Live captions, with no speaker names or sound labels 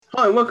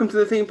Hi, and welcome to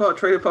the Theme Park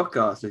Trader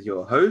Podcast with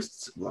your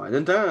hosts, Ryan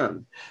and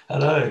Dan.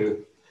 Hello.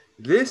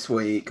 This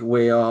week,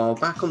 we are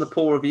back on the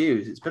poor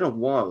reviews. It's been a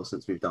while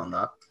since we've done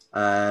that.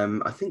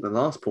 I think the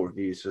last poor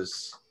reviews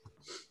was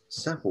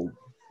several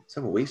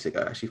weeks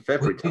ago, actually,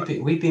 February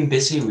time. We've been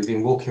busy. We've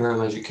been walking around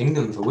Magic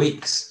Kingdom for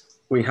weeks.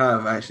 We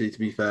have, actually, to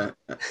be fair.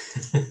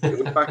 It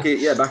was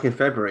back in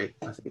February,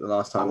 I think, the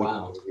last time we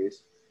did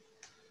reviews.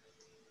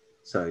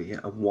 So, yeah,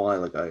 a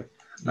while ago.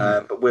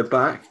 But we're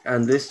back,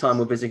 and this time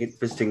we're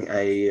visiting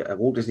a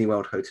Walt Disney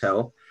World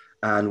hotel,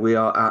 and we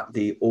are at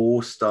the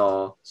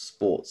All-Star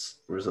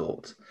Sports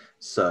Resort.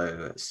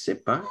 So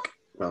sit back,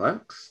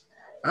 relax,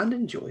 and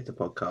enjoy the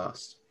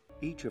podcast.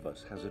 Each of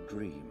us has a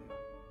dream,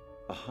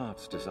 a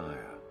heart's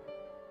desire.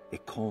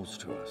 It calls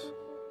to us,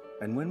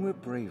 and when we're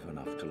brave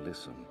enough to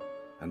listen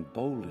and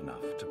bold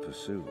enough to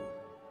pursue,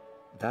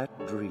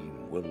 that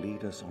dream will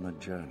lead us on a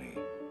journey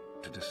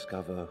to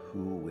discover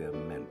who we're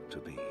meant to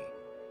be.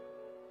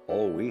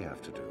 All we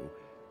have to do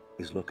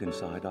is look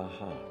inside our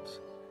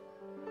hearts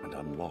and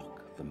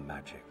unlock the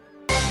magic.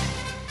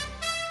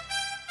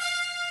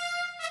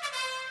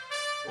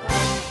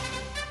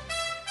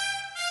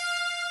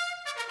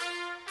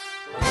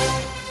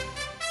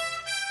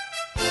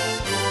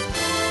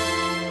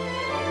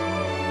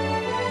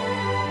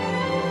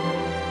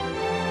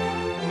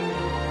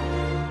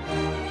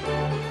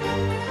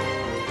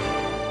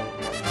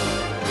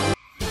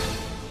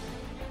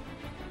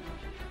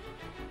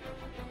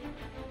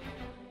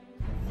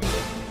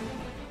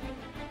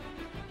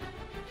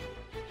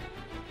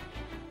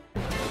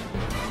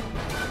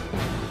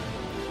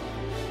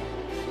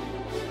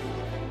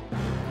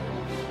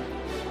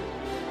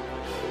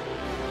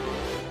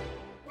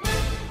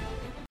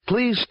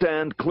 Please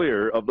stand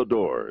clear of the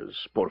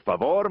doors. Por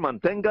favor,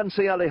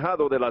 manténganse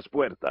alejado de las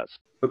puertas.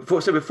 But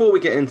before we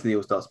get into the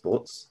All-Star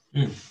Sports,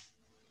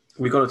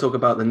 we've got to talk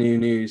about the new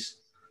news.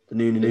 The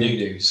new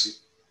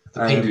news. The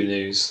Pingu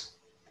news.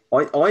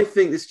 I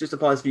think this just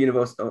applies for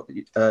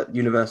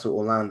Universal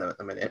Orlando at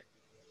the minute.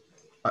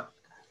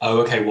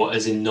 Oh, okay. What,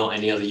 as in not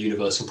any other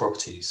Universal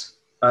properties?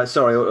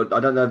 Sorry, I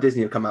don't know if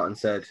Disney have come out and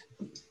said.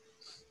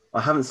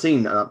 I haven't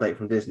seen an update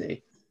from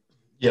Disney.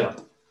 Yeah,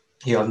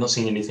 I've not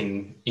seen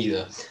anything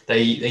either.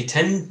 They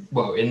tend,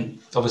 in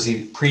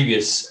obviously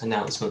previous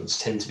announcements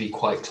tend to be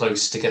quite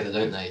close together,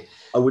 don't they?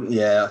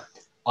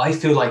 I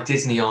feel like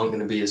Disney aren't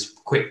going to be as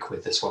quick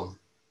with this one.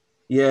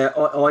 Yeah,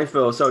 I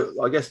feel so.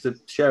 I guess to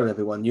share with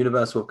everyone,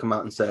 Universal have come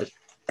out and said,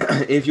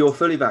 if you're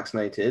fully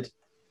vaccinated,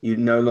 you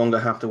no longer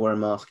have to wear a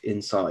mask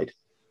inside.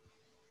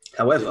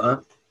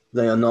 However,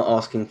 they are not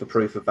asking for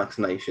proof of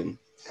vaccination.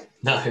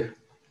 No.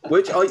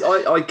 Which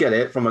I get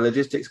it from a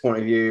logistics point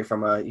of view,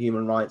 from a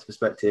human rights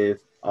perspective.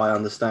 I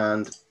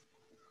understand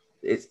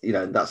it's,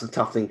 that's a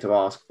tough thing to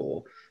ask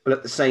for. But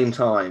at the same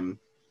time,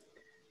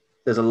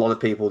 there's a lot of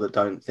people that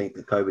don't think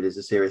that COVID is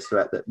a serious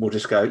threat that will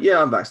just go, yeah,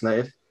 I'm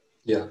vaccinated.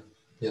 Yeah.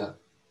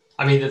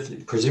 I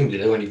mean, presumably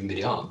they won't even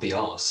be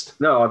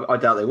asked. No, I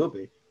doubt they will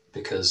be.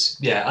 Because,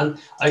 and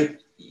I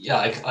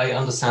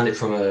understand it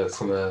from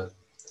a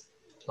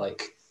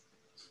like,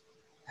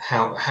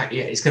 how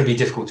it's going to be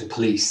difficult to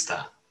police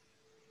that.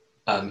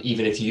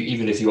 Even if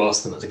you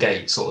ask them at the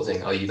gate, sort of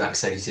thing, are you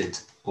vaccinated,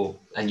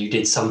 and you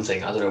did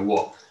something, I don't know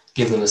what,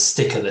 give them a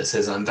sticker that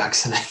says I'm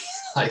vaccinated,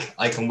 like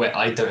I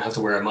don't have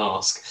to wear a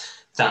mask.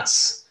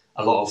 That's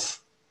a lot of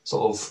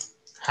sort of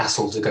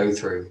hassle to go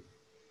through,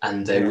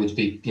 and there would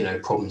be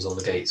problems on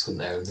the gates,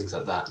 wouldn't there, and things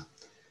like that.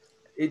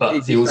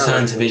 But the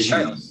alternative is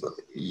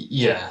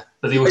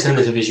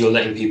you're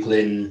letting people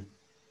in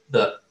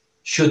that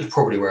should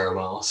probably wear a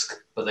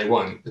mask, but they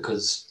won't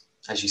because,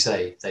 as you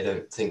say, they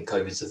don't think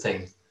COVID's a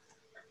thing.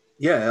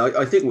 Yeah,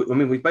 I think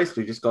we've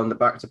basically just gone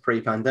back to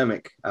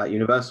pre-pandemic at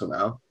Universal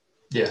now.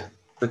 Yeah.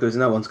 Because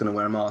no one's going to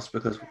wear a mask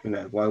because,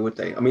 why would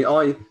they? I mean,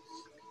 Don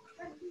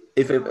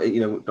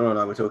and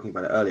I were talking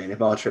about it earlier, and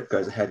if our trip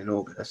goes ahead in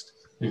August,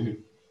 we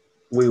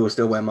will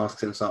still wear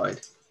masks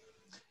inside.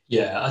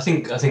 Yeah, I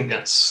think a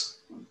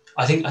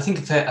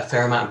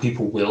fair amount of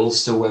people will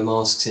still wear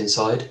masks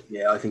inside.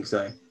 Yeah, I think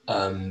so.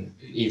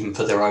 Even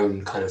for their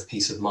own kind of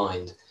peace of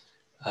mind,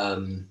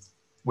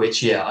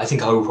 which, I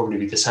think I will probably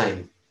be the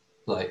same.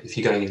 Like, if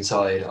you're going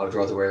inside, I would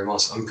rather wear a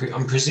mask.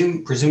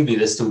 Presumably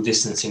they're still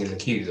distancing in the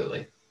queues, are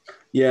they?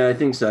 Yeah, I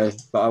think so.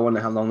 But I wonder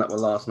how long that will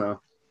last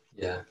now.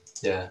 Yeah.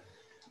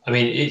 I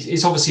mean,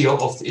 it's obviously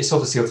off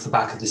the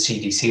back of the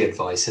CDC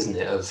advice, isn't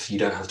it? Of you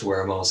don't have to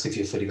wear a mask if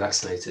you're fully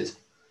vaccinated.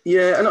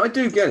 Yeah, and I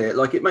do get it.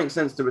 Like, it makes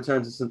sense to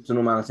return to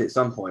normality at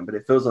some point, but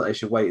it feels like they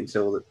should wait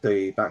until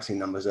the vaccine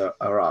numbers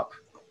are up.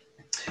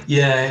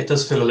 Yeah, it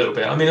does feel a little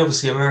bit. I mean,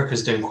 obviously,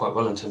 America's doing quite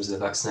well in terms of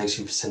the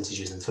vaccination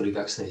percentages and fully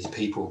vaccinated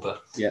people,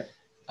 but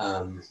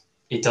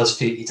it does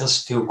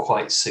feel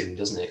quite soon,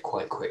 doesn't it?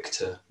 Quite quick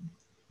to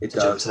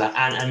jump to that,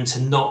 and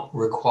to not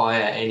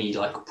require any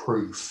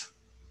proof.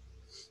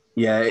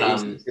 Yeah,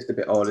 it's just a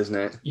bit odd, isn't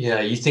it?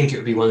 Yeah, you think it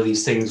would be one of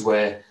these things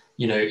where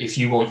if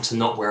you want to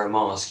not wear a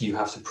mask, you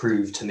have to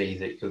prove to me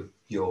that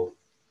you're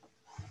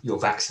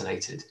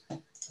vaccinated.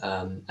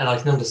 And I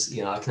can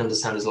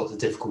understand there's lots of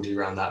difficulty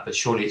around that, but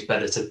surely it's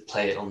better to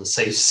play it on the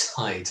safe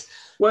side.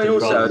 Well, and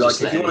also,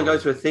 like, if you want to go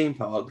to a theme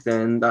park,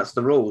 then that's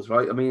the rules,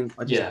 right? I mean,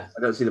 I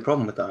don't see the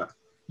problem with that.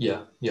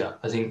 Yeah.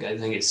 I think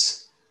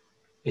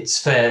it's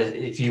fair.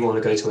 If you want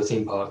to go to a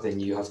theme park, then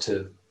you have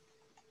to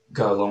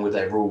go along with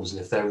their rules.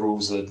 And if their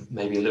rules are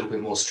maybe a little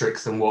bit more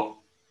strict than what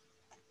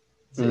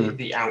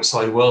the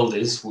outside world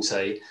is, we'll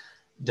say,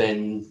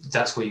 then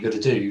that's what you got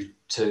to do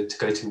to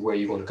go to where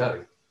you want to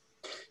go.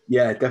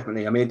 Yeah,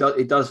 definitely. I mean,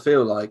 it does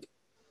feel like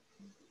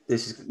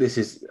this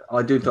is.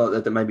 I do feel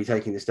that they may be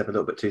taking this step a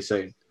little bit too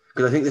soon,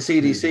 because I think the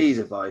CDC's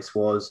advice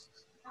was,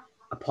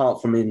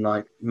 apart from in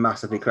like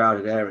massively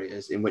crowded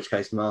areas, in which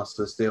case masks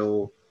are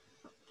still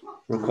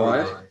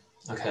required.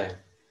 Right. Okay.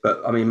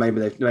 But I mean,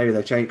 maybe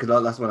they've changed,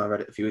 because that's when I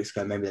read it a few weeks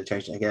ago. Maybe they've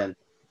changed it again.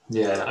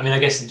 Yeah, I mean, I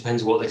guess it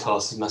depends what they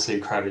class as massively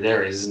crowded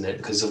areas, isn't it?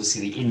 Because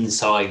obviously the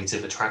insides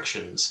of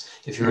attractions,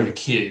 if you're in a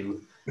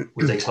queue,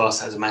 would they class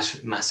that as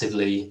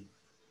massively?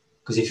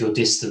 Because if you're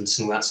distanced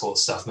and all that sort of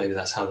stuff, maybe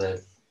that's how they're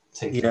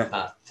thinking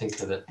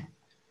of it.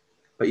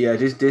 But yeah,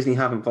 Disney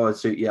haven't followed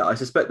suit yet. I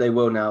suspect they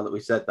will now that we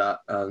said that.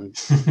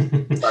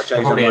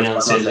 They'll probably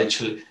announce it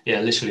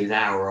literally an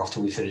hour after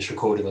we finish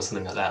recording or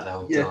something like that.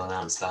 They'll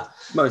announce that.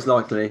 Most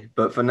likely,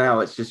 but for now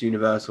it's just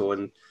Universal,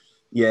 and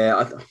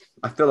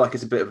I feel like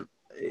it's a bit of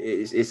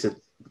it's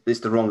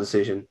the wrong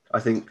decision. I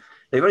think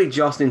they've only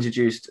just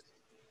introduced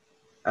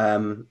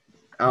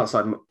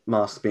outside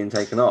masks being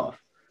taken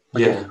off.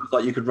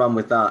 Like you could run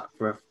with that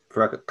for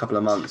a couple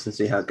of months and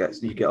see how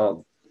you get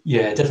on.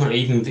 Yeah, definitely.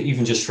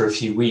 Even just for a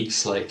few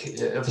weeks, like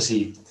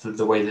obviously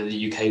the way that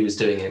the UK was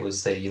doing it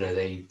was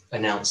they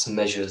announced some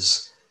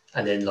measures,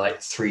 and then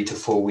like 3 to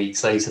 4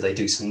 weeks later they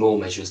do some more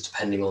measures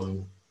depending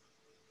on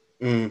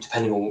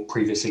what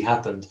previously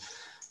happened.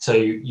 So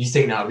you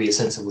think that would be a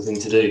sensible thing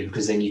to do,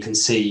 because then you can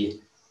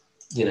see,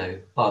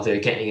 are they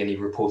getting any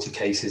reported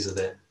cases of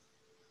it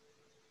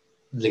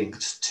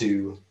linked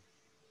to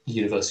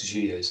Universal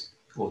Studios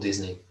or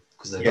Disney,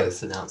 because they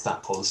both announced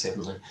that policy,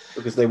 haven't they?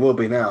 Because they will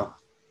be now.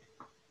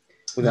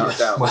 Without a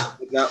doubt. Well,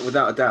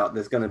 without a doubt,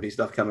 there's going to be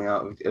stuff coming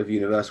out of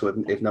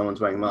Universal if no one's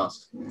wearing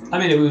masks. I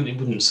mean, it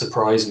wouldn't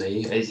surprise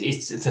me.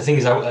 The thing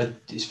is,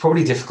 it's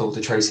probably difficult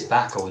to trace it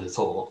back, I would have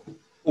thought.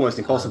 Almost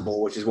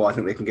impossible, which is why I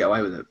think they can get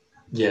away with it.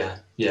 Yeah,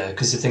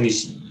 because the thing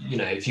is,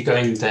 if you're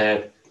going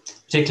there,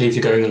 particularly if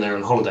you're going on there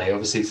on holiday,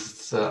 obviously,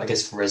 I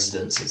guess for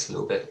residents, it's a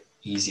little bit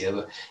easier.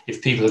 But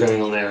if people are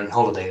going on there on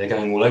holiday, they're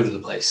going all over the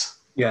place.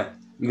 Yeah.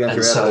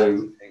 And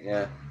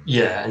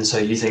so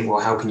you think, well,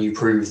 how can you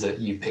prove that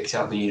you picked it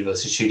up at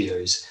Universal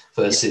Studios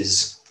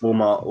versus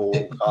Walmart or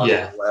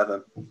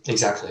whatever?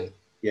 Exactly.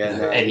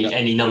 Yeah.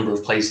 Any number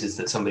of places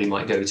that somebody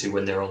might go to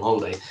when they're on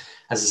holiday.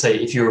 As I say,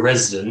 if you're a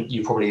resident,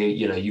 you probably,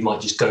 you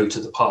might just go to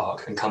the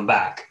park and come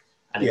back,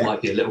 and it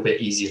might be a little bit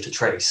easier to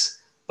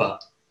trace.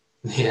 But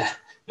if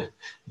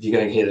you're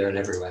going here, there, and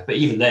everywhere. But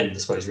even then, I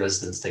suppose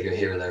residents, they go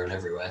here, there, and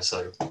everywhere.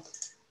 So,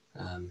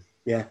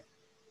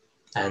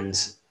 and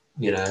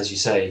as you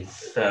say,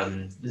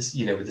 with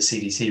the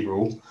CDC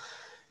rule,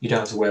 you don't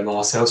have to wear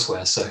masks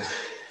elsewhere. So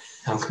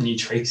how can you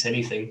trace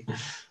anything?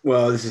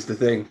 Well, this is the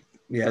thing.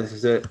 Yeah, this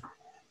is it.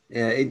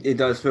 Yeah, it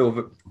does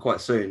feel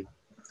quite soon.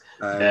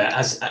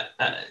 I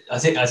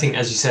think,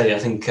 as you say, I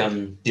think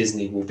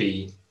Disney will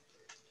be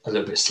a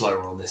little bit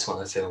slower on this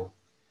one. I feel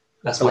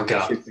that's my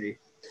gut.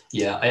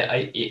 Yeah,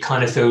 it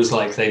kind of feels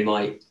like they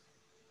might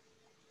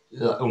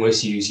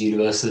almost use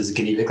Universal as a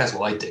guinea pig. That's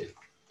what I do.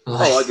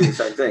 I do the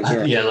same thing.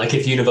 Yeah. Like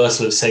if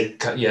Universal have said,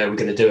 "Yeah, we're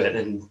going to do it,"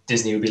 and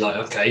Disney would be like,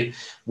 "Okay,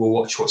 we'll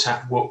watch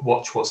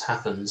what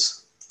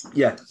happens."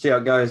 Yeah, see how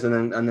it goes,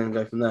 and then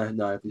go from there.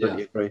 No, I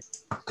completely agree.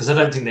 Because I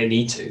don't think they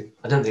need to.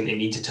 I don't think they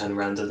need to turn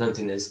around. I don't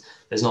think there's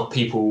not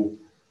people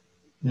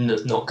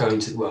not going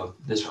to. Well,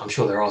 I'm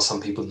sure there are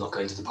some people not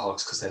going to the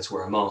parks because they have to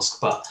wear a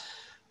mask. But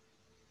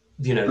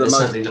there's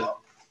certainly not.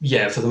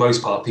 Yeah, for the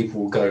most part,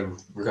 people will go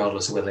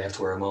regardless of whether they have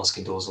to wear a mask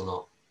indoors or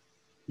not.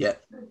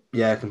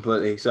 Yeah,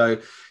 completely. So,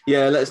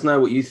 let us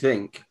know what you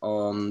think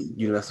on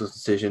Universal's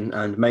decision,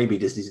 and maybe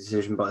Disney's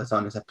decision by the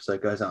time this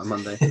episode goes out on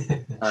Monday.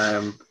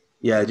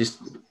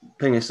 Just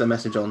ping us a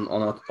message on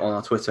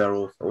our Twitter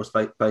or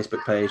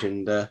Facebook page,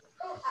 and let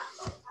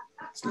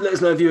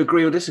us know if you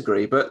agree or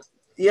disagree. But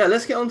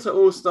let's get on to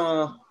All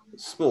Star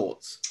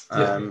Sports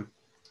in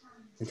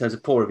terms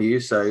of poor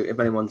reviews. So, if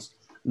anyone's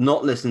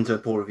not listened to a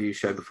poor review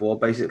show before,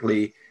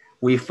 basically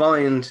we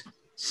find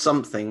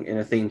something in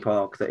a theme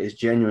park that is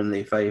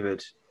genuinely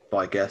favoured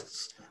by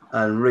guests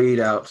and read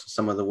out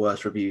some of the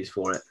worst reviews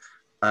for it.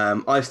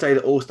 I've stayed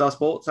at All Star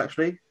Sports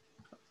actually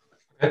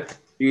a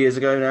few years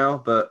ago now,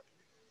 but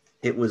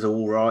it was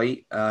all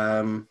right.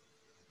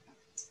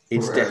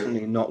 It's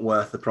definitely not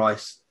worth the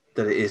price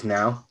that it is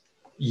now.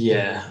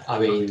 Yeah, I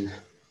mean,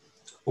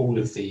 all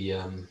of the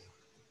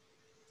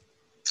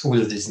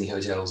Disney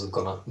hotels have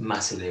gone up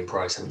massively in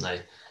price, haven't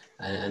they?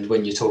 And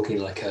when you're talking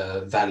like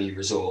a value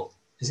resort,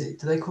 do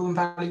they call them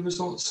value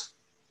resorts?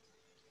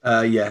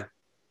 Yeah.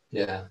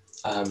 Yeah.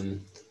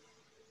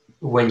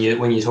 When you're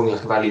talking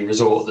like a value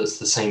resort that's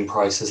the same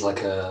price as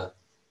like a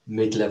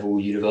mid-level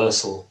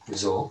Universal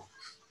resort,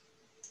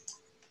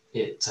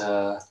 it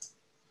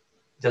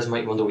does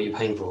make you wonder what you're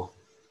paying for.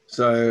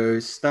 So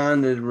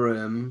standard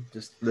room,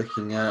 just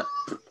looking at,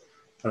 I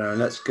don't know,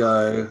 let's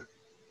go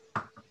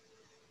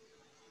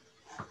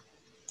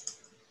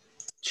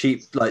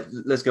cheap, like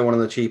let's go one of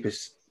the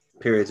cheapest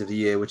periods of the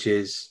year, which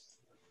is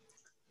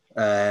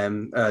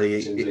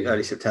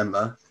early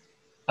September.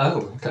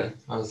 Oh, okay.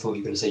 I thought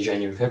you were going to say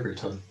January, February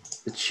time.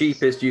 The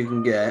cheapest you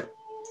can get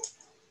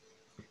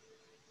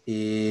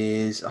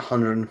is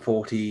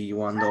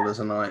 $141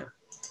 a night.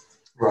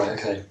 Right.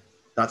 Okay.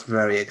 That's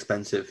very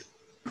expensive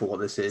for what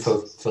this is.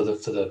 For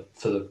the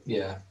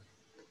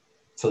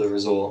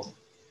resort.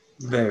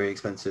 Very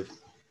expensive.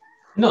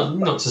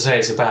 Not to say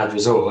it's a bad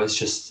resort. It's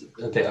just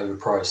a bit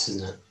overpriced,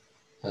 isn't it?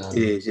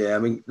 It is. Yeah. I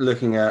mean,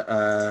 looking at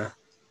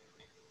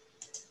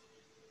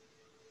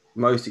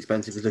most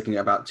expensive is looking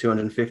at about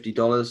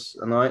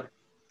 $250 a night.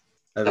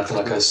 That's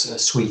like a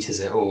suite,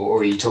 is it, or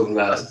are you talking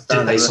about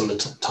based on the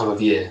time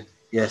of year?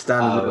 Yeah,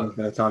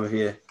 standard time of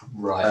year.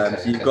 Right.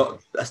 Okay, so you've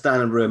got a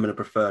standard room and a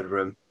preferred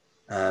room.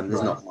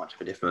 There's not much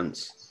of a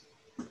difference.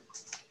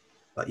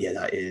 But yeah,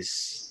 that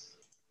is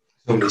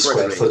only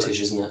square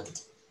footage, isn't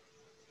it?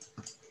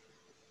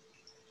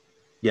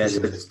 Yeah, so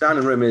the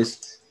standard room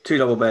is 2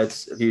 double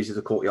beds, views of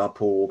the courtyard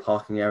pool,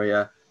 parking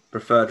area.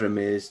 Preferred room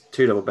is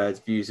 2 double beds,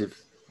 views of.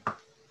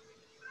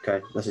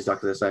 Okay, that's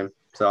exactly the same.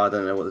 So I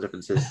don't know what the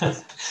difference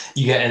is.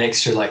 You get an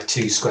extra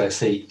 2 square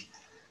feet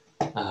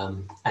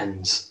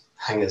and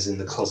hangers in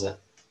the closet.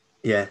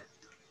 Yeah,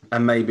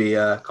 and maybe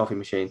a coffee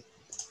machine.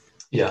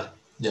 Yeah.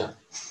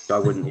 I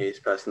wouldn't use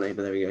personally,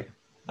 but there we go.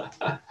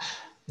 I'm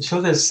sure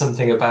there's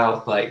something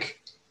about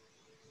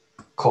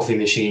coffee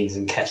machines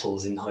and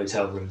kettles in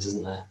hotel rooms,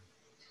 isn't there?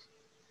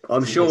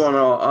 I'm sure on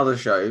our other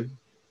show,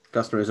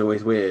 Customer is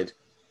Always Weird,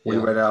 we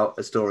read out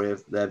a story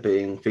of there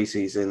being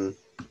feces in.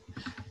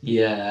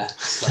 Yeah,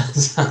 that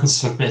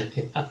sounds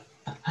familiar.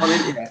 I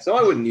mean, yeah, so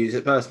I wouldn't use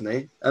it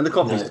personally. And the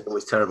coffee's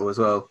always terrible as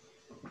well.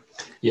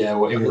 Yeah,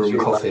 in-room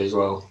coffee as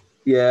well.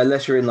 Yeah,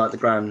 unless you're in the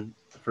Grand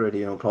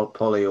Floridian or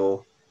Poly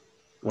or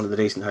one of the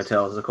decent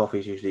hotels, the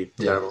coffee's usually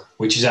terrible.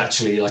 Which is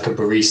actually like a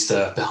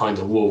barista behind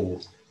a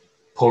wall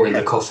pouring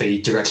the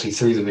coffee directly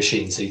through the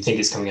machine. So you think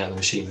it's coming out of the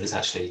machine, but it's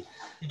actually...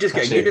 You just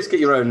get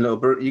your own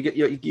little... You get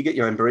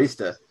your own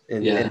barista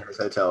in those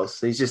hotels.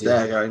 So he's just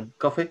there going,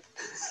 coffee?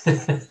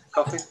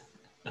 Coffee?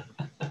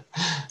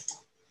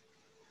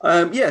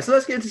 So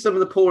let's get into some of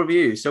the poor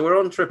reviews. So we're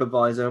on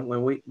TripAdvisor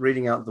when we're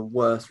reading out the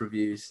worst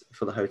reviews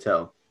for the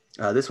hotel.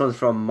 This one's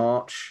from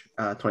March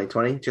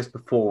 2020, just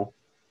before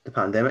the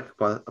pandemic,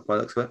 by the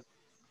looks of it.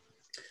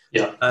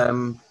 Yeah.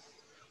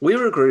 We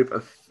were a group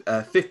of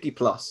 50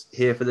 plus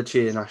here for the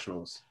Cheer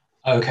Nationals.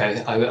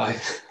 Okay.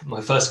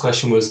 My first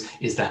question was,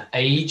 is that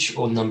age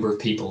or number of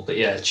people? But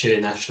yeah, Cheer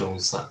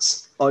Nationals,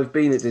 that's... I've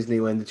been at Disney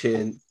when the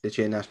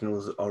Cheer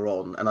Nationals are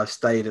on, and I've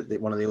stayed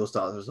at one of the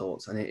All-Stars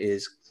resorts, and it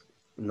is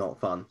not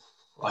fun.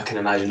 I can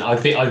imagine.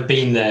 I've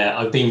been there.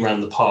 I've been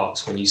around the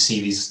parks when you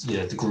see these,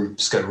 the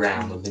groups go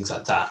round and things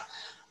like that.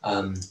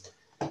 And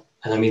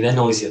I mean, they're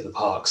noisy at the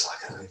parks.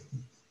 I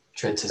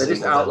dread to see. They're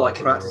just out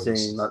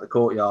practicing the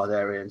courtyard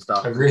area and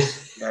stuff. Really?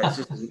 Yeah,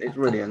 it's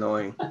really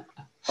annoying.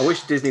 I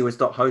wish Disney would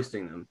stop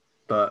hosting them,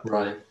 but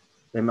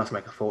they must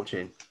make a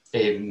fortune.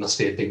 It must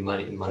be a big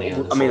money.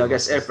 I mean, I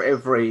guess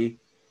every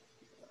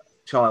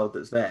child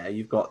that's there,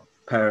 you've got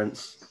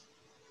parents,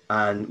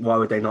 and why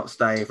would they not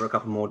stay for a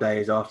couple more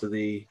days after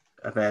the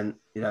event?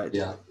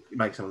 It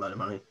makes them a load of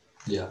money.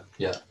 Yeah.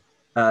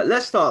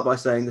 Let's start by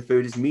saying the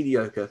food is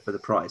mediocre for the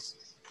price.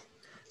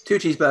 2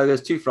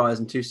 cheeseburgers, 2 fries,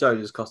 and 2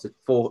 sodas costed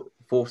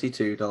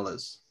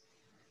 $42.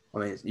 I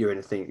mean,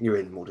 you're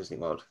in Walt Disney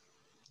World.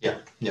 Yeah.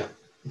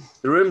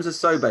 The rooms are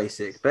so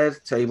basic: bed,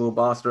 table,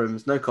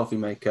 bathrooms, no coffee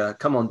maker.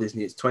 Come on,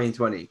 Disney, it's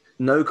 2020.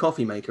 No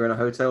coffee maker in a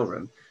hotel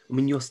room. I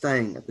mean, you're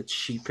staying at the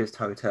cheapest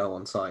hotel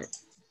on site.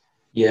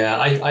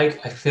 Yeah, I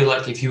feel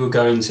like if you were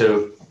going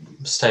to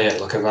stay at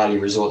a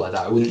value resort like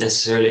that, I wouldn't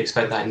necessarily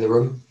expect that in the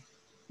room.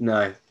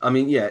 No, I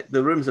mean,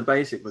 the rooms are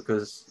basic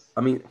because,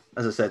 I mean,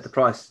 as I said, the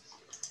price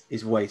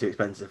is way too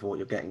expensive for what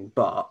you're getting,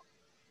 but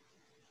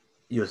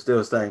you're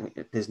still staying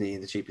at Disney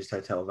in the cheapest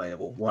hotel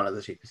available, one of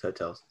the cheapest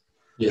hotels.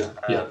 Yeah.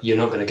 You're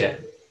not going to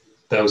get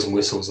bells and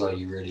whistles, are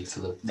you, really, for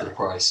the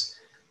price?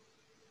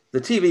 The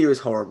TV is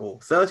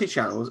horrible. 30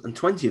 channels and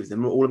 20 of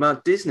them are all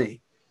about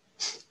Disney.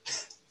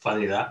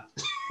 Funny that.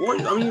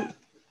 What? I mean,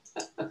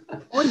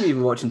 why are you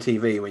even watching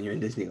TV when you're in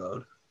Disney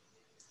World?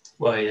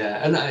 Well,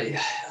 yeah, and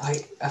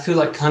I feel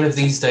like kind of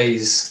these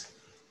days,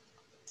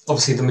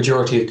 obviously the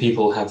majority of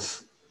people have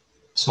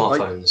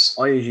smartphones.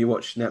 I usually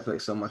watch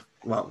Netflix on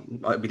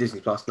it'd be Disney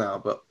Plus now,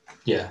 but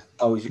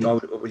I would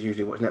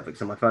usually watch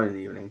Netflix on my phone in the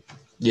evening.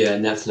 Yeah,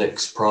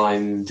 Netflix,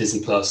 Prime,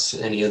 Disney Plus,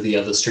 any of the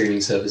other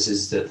streaming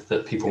services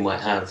that people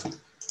might have.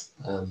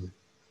 It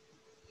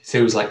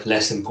feels like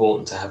less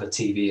important to have a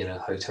TV in a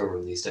hotel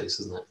room these days,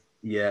 doesn't it?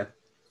 Yeah,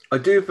 I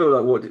do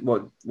feel like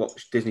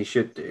what Disney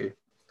should do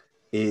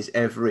is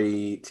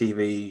every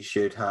TV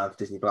should have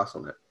Disney Plus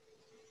on it.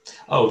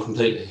 Oh,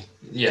 completely.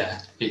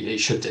 Yeah, it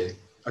should do.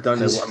 I don't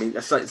know what I mean.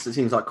 It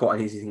seems like quite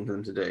an easy thing for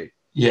them to do.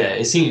 Yeah,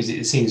 it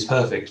seems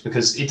perfect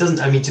because it doesn't.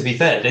 I mean, to be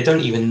fair, they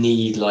don't even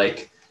need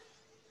like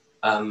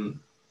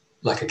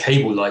a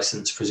cable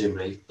license,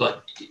 presumably. Like,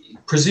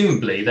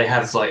 presumably they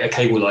have like a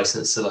cable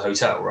license to the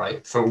hotel,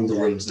 right, for all the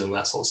rooms and all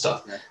that sort of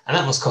stuff, and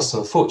that must cost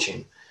them a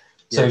fortune.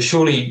 So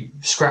surely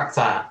scrap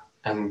that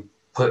and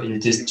put in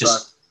just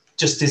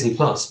Disney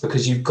Plus,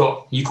 because you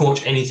can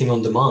watch anything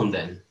on demand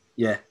then.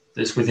 Yeah,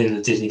 that's within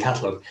the Disney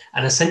catalog,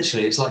 and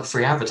essentially it's like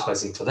free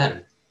advertising for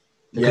them.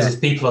 Because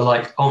if people are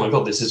like, "Oh my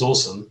god, this is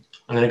awesome,"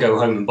 I'm going to go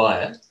home and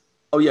buy it.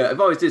 Oh yeah, if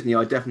I was Disney,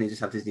 I'd definitely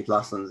just have Disney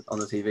Plus on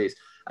the TVs.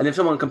 And if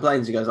someone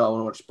complains and goes, "Oh, I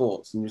want to watch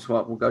sports," and you just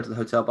we'll go to the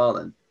hotel bar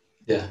then.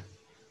 Yeah.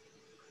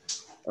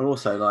 And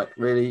also, like,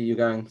 really, you're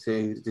going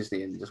to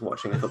Disney and just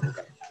watching a football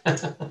game?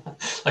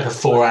 Like a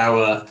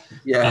 4-hour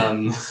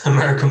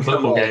American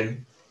football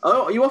game.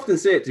 Oh, you often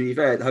see it, to be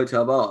fair, at the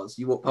hotel bars.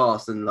 You walk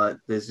past and like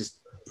there's just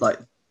like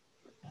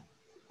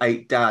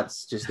 8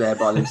 dads just there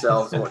by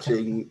themselves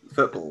watching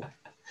football.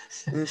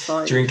 And it's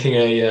like drinking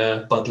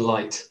a Bud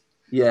Light.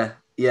 Yeah.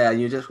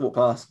 You just walk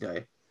past and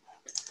go,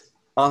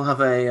 I'll have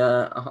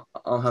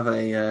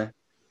a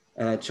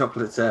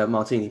chocolate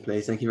martini,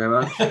 please. Thank you very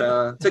much.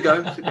 To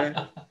go.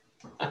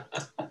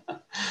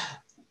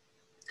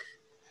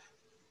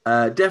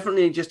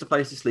 Definitely just a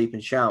place to sleep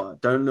and shower.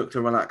 Don't look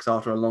to relax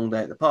after a long day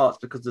at the parks,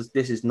 because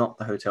this is not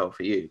the hotel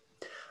for you.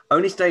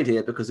 Only stayed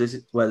here because this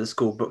is where the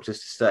school booked us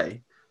to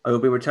stay. I will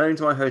be returning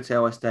to my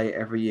hotel I stay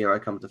every year I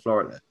come to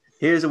Florida.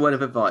 Here's a word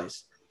of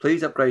advice.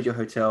 Please upgrade your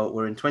hotel.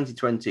 We're in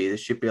 2020. There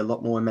should be a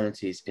lot more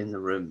amenities in the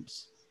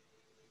rooms.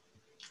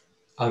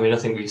 I mean, I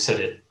think we've said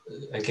it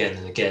again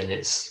and again.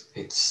 It's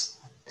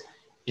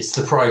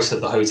the price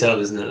of the hotel,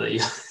 isn't it?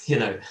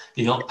 That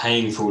you're not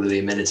paying for all of the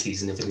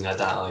amenities and everything like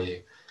that, are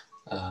you?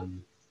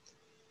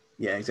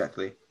 Yeah,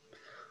 exactly.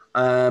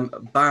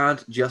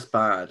 Bad, just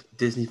bad.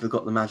 Disney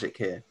forgot the magic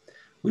here.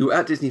 We were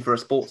at Disney for a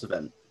sports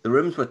event. The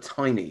rooms were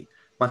tiny.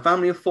 My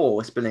family of 4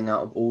 were spilling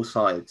out of all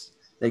sides.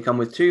 They come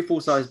with 2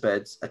 full-size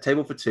beds, a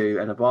table for 2,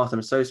 and a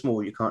bathroom so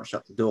small you can't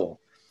shut the door.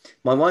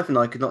 My wife and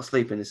I could not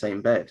sleep in the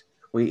same bed.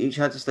 We each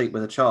had to sleep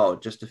with a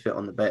child just to fit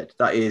on the bed.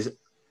 That is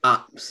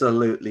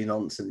absolutely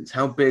nonsense.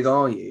 How big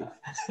are you?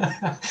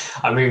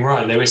 I mean,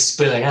 Ryan, they were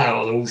spilling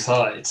out on all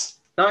sides.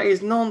 That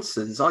is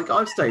nonsense. Like,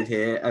 I've stayed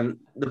here and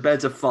the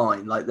beds are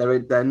fine. Like,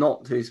 they're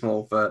not too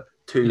small for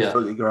 2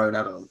 fully grown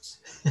adults.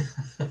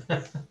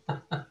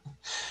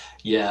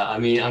 Yeah, I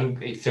mean,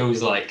 it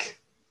feels like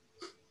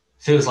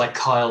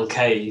Kyle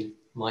K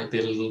might be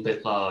a little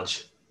bit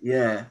large.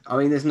 Yeah, I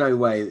mean, there's no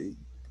way that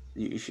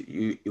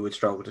you would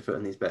struggle to fit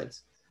in these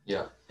beds.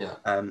 Yeah.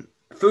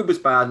 Food was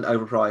bad and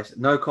overpriced.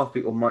 No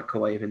coffee or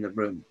microwave in the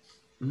room.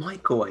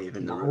 Microwave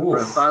in the room for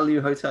a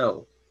value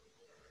hotel.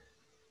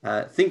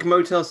 Think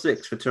Motel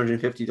 6 for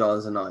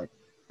 $250 a night.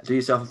 Do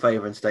yourself a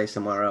favor and stay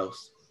somewhere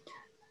else.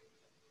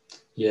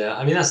 Yeah,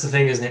 I mean, that's the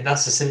thing, isn't it?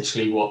 That's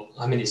essentially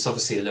it's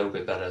obviously a little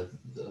bit better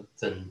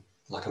than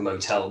like a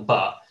motel,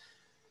 but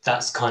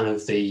that's kind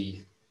of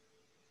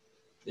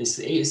it's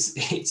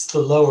the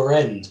lower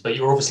end, but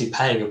you're obviously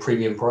paying a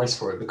premium price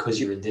for it because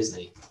you're in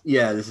Disney.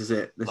 Yeah, this is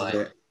it.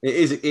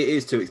 It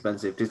is too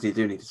expensive. Disney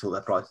do need to sort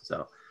their prices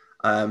out.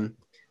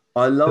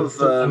 I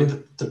love. I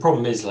mean, the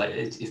problem is, like,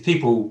 if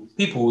people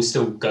will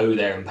still go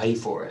there and pay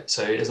for it.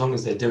 So as long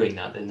as they're doing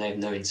that, then they have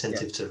no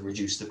incentive to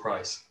reduce the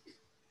price.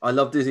 I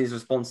love Disney's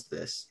response to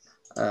this.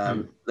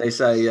 They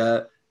say,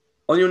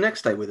 on your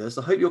next stay with us,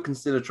 I hope you'll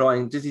consider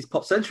trying Disney's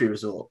Pop Century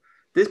Resort.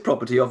 This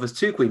property offers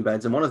 2 queen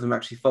beds, and one of them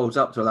actually folds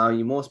up to allow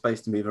you more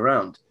space to move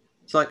around.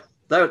 It's like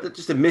they're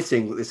just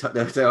admitting that this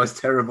hotel is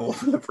terrible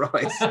for the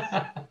price.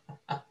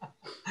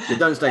 You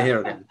don't stay here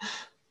again.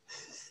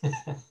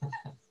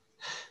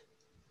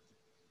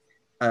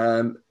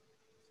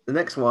 The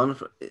next one,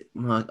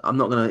 I'm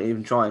not going to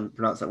even try and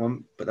pronounce that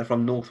one, but they're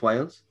from North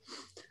Wales.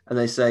 And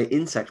they say,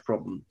 insect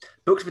problem.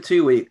 Booked for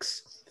 2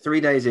 weeks,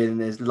 3 days in,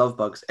 and there's love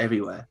bugs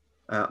everywhere.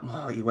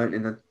 You went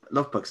in the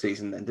love bug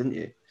season then, didn't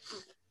you?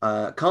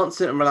 Can't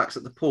sit and relax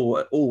at the pool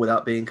at all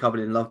without being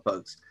covered in love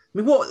bugs. I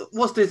mean,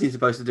 what's Disney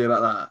supposed to do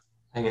about that?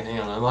 Hang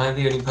on. Am I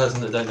the only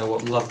person that don't know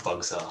what love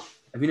bugs are?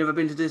 Have you never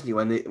been to Disney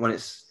when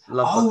it's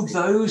love bugs?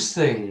 Oh, those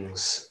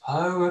things.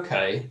 Oh,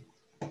 okay.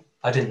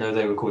 I didn't know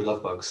they were called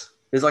love bugs.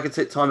 There's like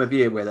a time of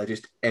year where they're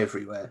just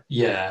everywhere.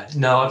 Yeah.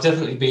 No, I've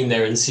definitely been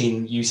there and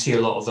you see a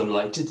lot of them.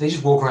 Like, they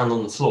just walk around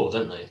on the floor,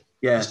 don't they?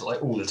 Yeah. Just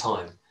like all the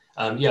time.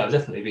 Yeah, I've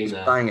definitely been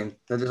there. Banging.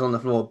 They're just on the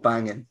floor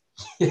banging.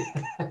 Like,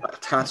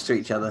 attached to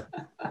each other.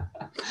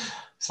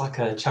 It's like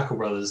a Chuckle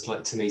Brothers,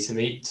 like to me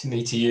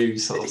to you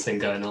sort of thing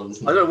going on.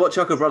 Isn't I don't know what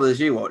Chuckle Brothers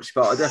you watch,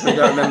 but I definitely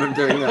don't remember them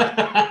doing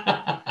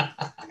that.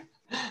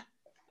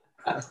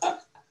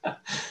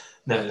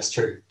 No, that's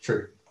true.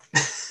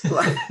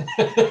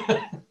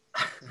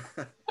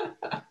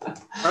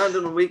 Planned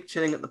on a week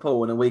chilling at the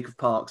pool and a week of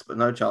parks, but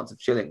no chance of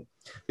chilling.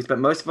 We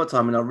spent most of our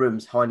time in our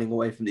rooms hiding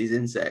away from these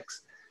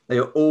insects. They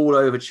are all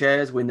over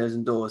chairs, windows,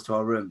 and doors to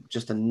our room.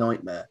 Just a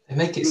nightmare. They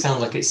make it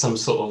sound like it's some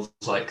sort of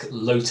like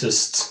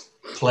locust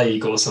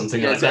plague or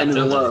something like that. End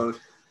of the world.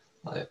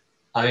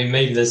 I mean,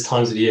 maybe there's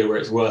times of the year where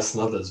it's worse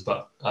than others,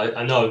 but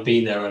I know I've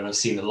been there and I've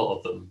seen a lot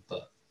of them,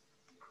 but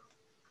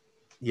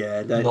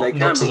yeah, not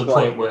can to be the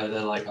point where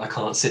they're like, I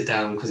can't sit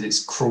down because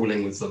it's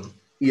crawling with them.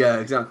 Yeah,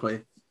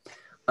 exactly.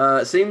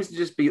 Seems to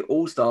just be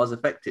All Stars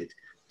affected.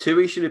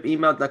 TUI should have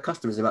emailed their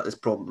customers about this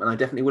problem, and I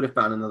definitely would have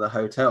found another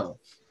hotel.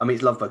 I mean,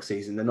 it's love bug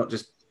season; they're not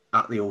just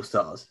at the All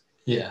Stars.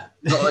 Yeah,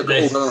 Not like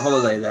all gone on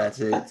holiday there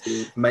to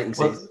mating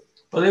season.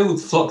 Well, they all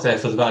flock there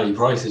for the value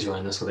prices,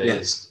 right? That's what it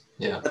is.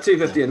 Yeah, at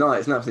 $250 a night,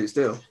 it's an absolute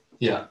steal.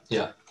 Yeah,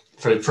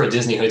 for a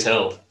Disney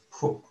hotel.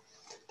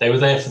 They were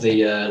there for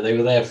the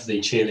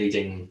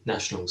cheerleading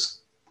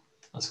nationals.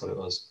 That's what it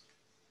was.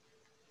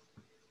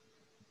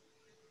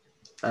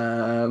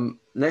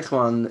 Next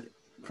one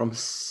from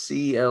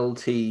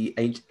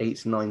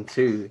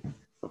CLT8892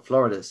 from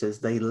Florida says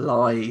they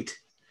lied.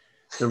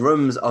 The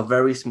rooms are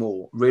very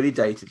small, really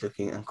dated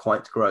looking, and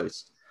quite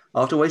gross.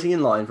 After waiting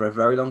in line for a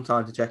very long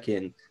time to check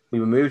in, we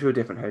were moved to a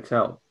different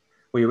hotel.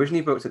 We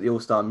originally booked at the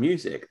All-Star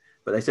Music,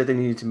 but they said they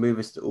needed to move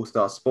us to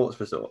All-Star Sports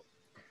Resort.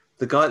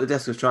 The guy at the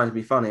desk was trying to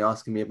be funny,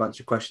 asking me a bunch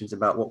of questions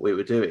about what we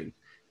were doing,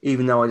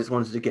 even though I just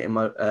wanted to get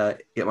my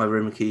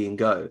room key and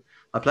go.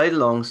 I played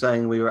along,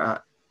 saying we were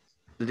at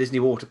the Disney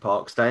water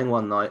park, staying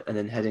one night, and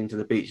then heading to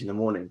the beach in the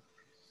morning.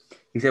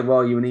 He said,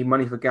 well, you will need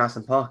money for gas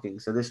and parking,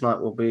 so this night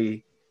will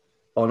be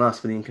on us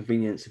for the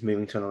inconvenience of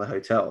moving to another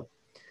hotel.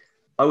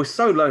 I was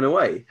so blown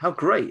away. How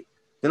great.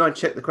 Then I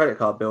checked the credit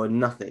card bill and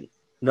nothing.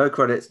 No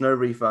credits, no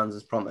refunds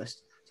as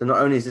promised. So not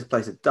only is this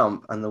place a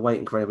dump and the wait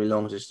incredibly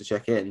long just to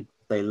check in,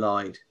 they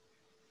lied.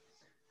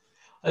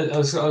 I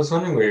was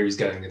wondering where he was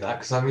going with that,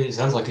 because I mean, it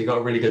sounds like he got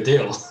a really good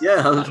deal.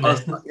 Yeah,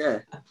 yeah.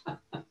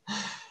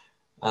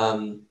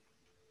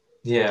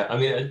 Yeah, I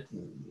mean,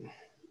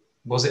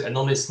 was it an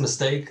honest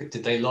mistake?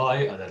 Did they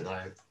lie? I don't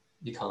know.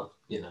 You can't,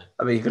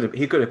 I mean,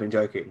 he could have been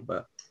joking,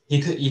 but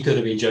he could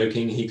have been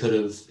joking. He could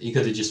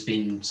have just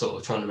been sort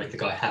of trying to make the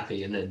guy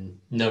happy, and then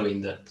knowing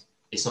that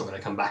it's not going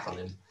to come back on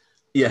him.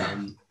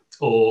 Yeah.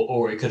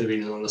 Or it could have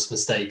been an honest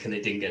mistake and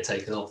it didn't get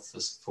taken off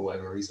for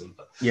whatever reason.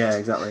 But yeah,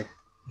 exactly.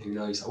 Who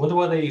knows? I wonder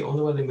why they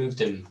moved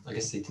him. I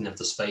guess they didn't have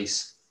the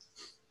space.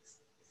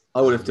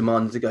 I would have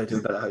demanded to go to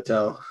a better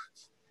hotel.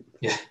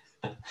 Yeah.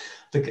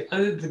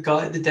 The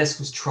guy at the desk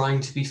was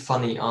trying to be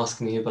funny,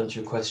 asking me a bunch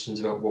of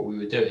questions about what we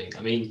were doing.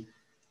 I mean,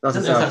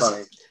 doesn't sound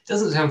funny.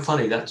 Doesn't sound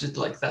funny.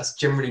 That's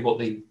generally what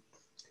they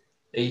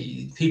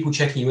people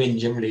checking you in.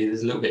 Generally,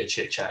 there's a little bit of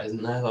chit chat,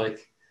 isn't there?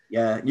 Like,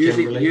 yeah,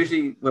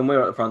 usually when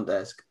we're at the front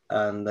desk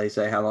and they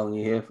say how long are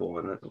you here for,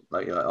 and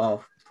like you're like,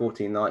 oh,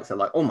 14 nights. They're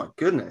like, oh my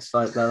goodness,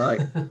 like they're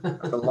like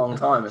that's a long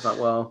time. It's like,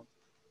 well,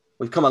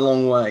 we've come a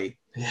long way.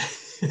 Yeah.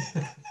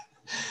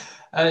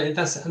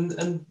 That's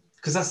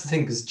because that's the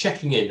thing. Because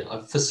checking in,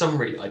 for some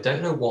reason, I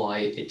don't know why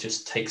it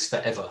just takes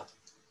forever.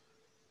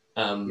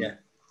 Yeah.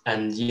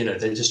 And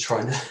they're just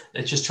trying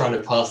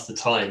to pass the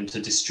time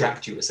to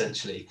distract you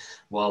essentially,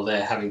 while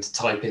they're having to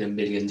type in a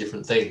million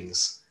different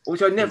things.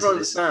 Which I never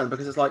understand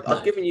because it's like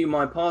I've given you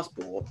my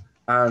passport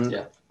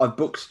and I've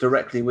booked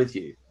directly with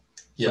you.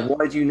 So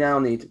why do you now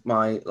need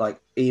my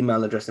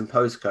email address and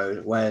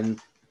postcode when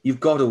you've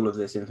got all of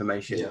this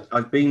information? Yeah.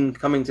 I've been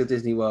coming to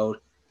Disney World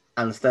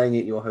and staying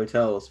at your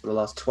hotels for the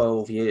last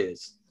 12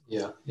 years.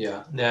 Yeah,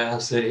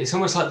 absolutely. It's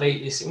almost like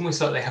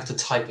they have to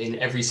type in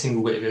every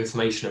single bit of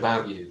information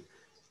about you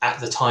at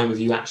the time of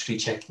you actually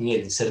checking in,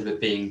 instead of it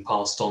being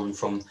passed on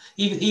from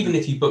even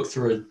if you book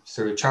through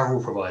a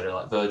travel provider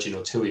like Virgin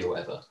or TUI or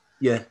whatever.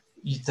 Yeah,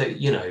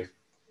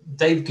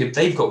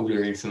 they've got all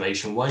your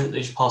information. Why don't they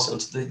just pass it on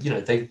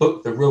to they've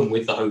booked the room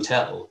with the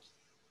hotel.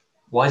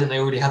 Why don't they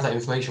already have that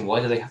information?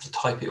 Why do they have to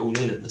type it all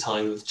in at the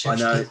time of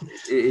checking? I know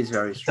it is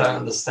very strange. Don't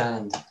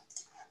understand.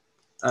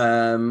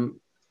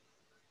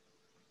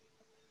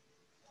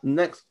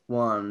 Next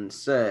one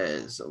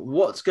says,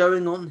 what's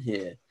going on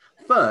here?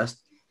 First,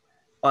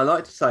 I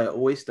like to say I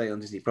always stay on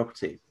Disney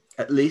property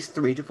at least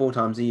 3 to 4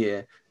 times a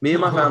year. Me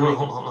and my family.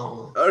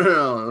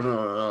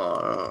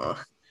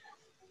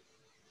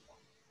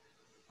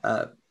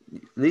 At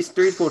least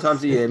 3 to 4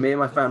 times a year, me and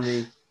my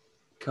family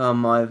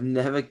come. I've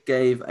never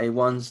gave a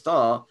 1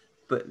 star,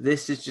 but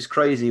this is just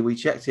crazy. We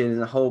checked in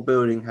and the whole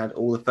building had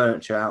all the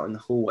furniture out in the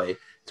hallway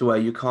to where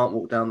you can't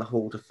walk down the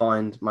hall to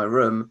find my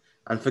room.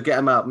 And forget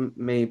about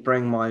me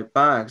bring my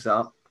bags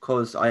up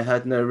because I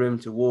had no room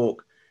to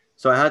walk.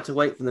 So I had to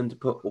wait for them to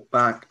put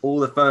back all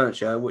the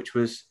furniture, which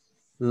was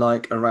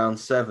like around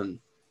 7.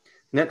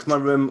 Next, my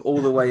room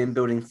all the way in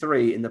building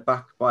 3 in the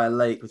back by a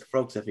lake with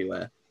frogs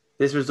everywhere.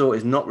 This resort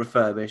is not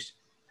refurbished.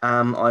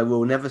 I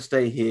will never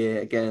stay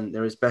here again.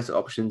 There is better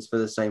options for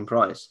the same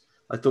price.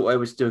 I thought I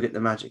would still get the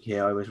magic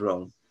here. I was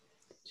wrong.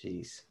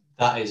 Jeez.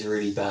 That is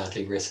really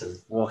badly written.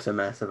 What a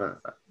mess, isn't it?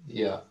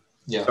 Yeah.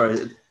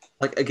 Sorry.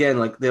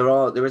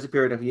 There is a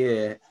period of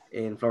year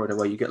in Florida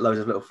where you get loads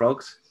of little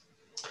frogs.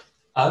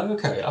 Oh,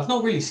 okay. I've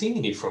not really seen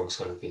any frogs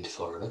when I've been to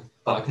Florida,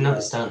 but I can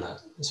understand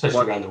that,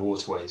 especially around the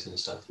waterways and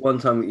stuff. One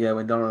time,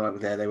 when Donna and I were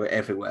there, they were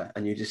everywhere,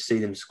 and you just see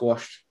them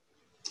squashed.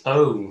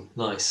 Oh,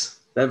 nice.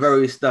 They're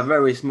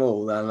very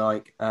small. They're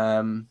like,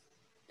 I don't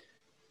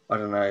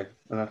know.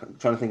 I'm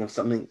trying to think of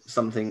something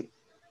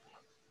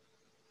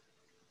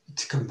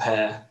to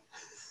compare.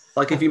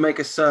 Like if you make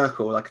a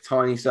circle, like a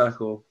tiny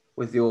circle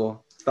with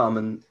your thumb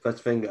and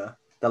first finger,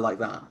 they're like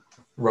that.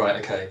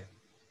 Right. Okay.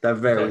 They're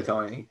very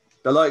tiny.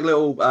 They're like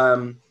little,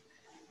 like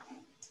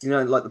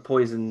the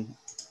poison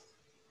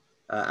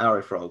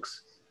arrow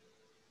frogs.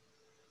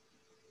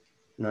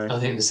 No. I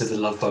think this is the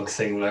love bug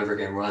thing all over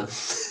again, Ryan.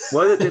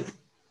 Well,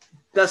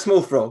 they're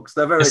small frogs.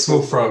 They're very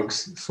small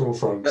frogs. Small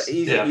frogs.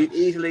 You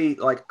easily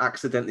like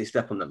accidentally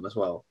step on them as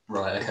well.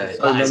 Right. Okay.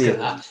 So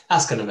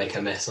that's going to make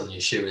a mess on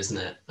your shoe, isn't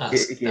it?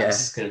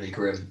 That's going to be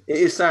grim. It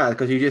is sad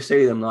because you just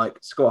see them like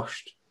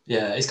squashed.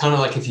 Yeah, it's kind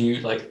of like if you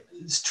like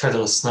tread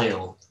on a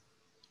snail.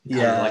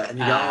 Yeah. And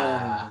you go,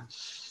 I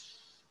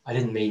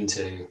didn't mean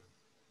to.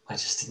 I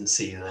just didn't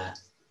see you there.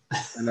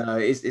 No,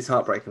 it's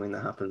heartbreaking when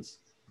that happens.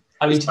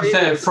 I mean, to be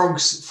fair,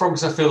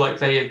 frogs, I feel like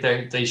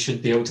they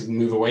should be able to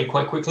move away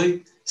quite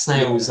quickly.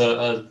 Snails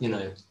are.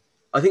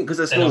 I think because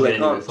they're small, they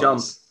can't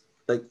jump.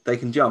 They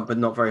can jump, but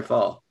not very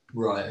far.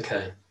 Right.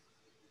 Okay.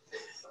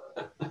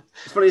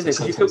 It's funny, isn't it?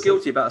 Because you feel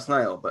guilty about a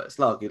snail, but a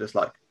slug, you just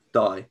like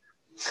die.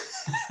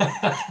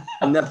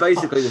 And they're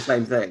basically the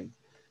same thing.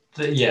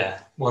 Yeah,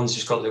 one's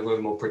just got a little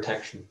bit more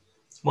protection.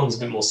 One's a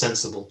bit more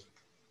sensible.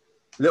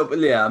 A little bit,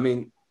 yeah. I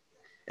mean,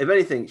 if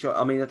anything,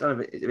 I mean, I don't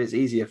know if it's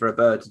easier for a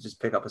bird to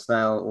just pick up a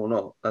snail or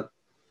not.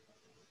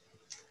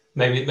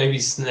 Maybe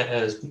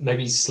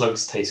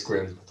slugs taste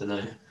grim. I don't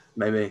know.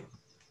 Maybe.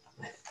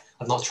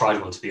 I've not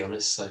tried one, to be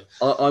honest. So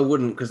I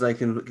wouldn't, because they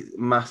can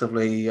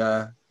massively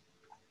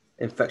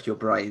infect your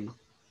brain.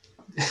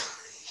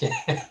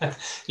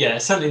 Yeah,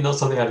 certainly not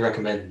something I'd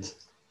recommend.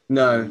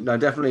 No,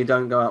 definitely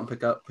don't go out and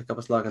pick up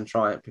a slug and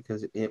try it,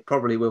 because it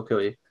probably will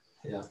kill you.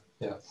 Yeah.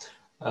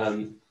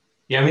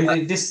 I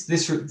mean, this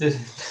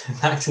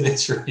back to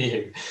this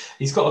review.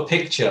 He's got a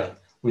picture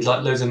with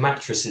like loads of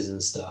mattresses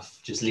and stuff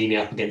just leaning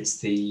up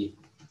against the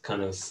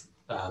kind of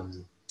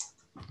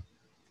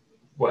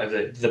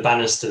whatever the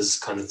banisters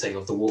kind of thing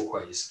of the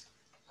walkways,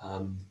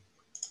 and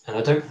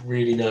I don't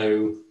really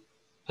know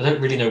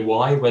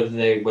why, whether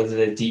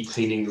they're deep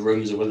cleaning the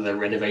rooms or whether they're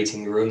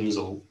renovating the rooms,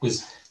 or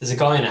there's a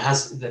guy in a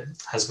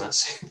hazmat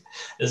suit.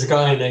 There's a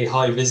guy in a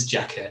high vis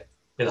jacket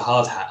with a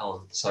hard hat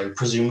on, so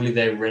presumably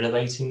they're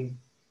renovating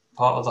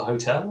part of the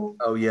hotel.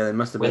 Oh yeah, it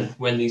must have been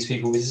when these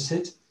people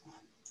visited,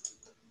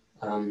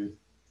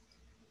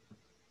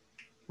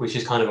 which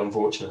is kind of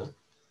unfortunate.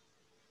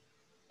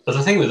 But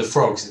the thing with the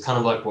frogs, it's kind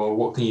of like, well,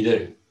 what can you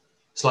do?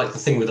 It's like the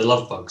thing with the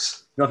love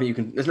bugs.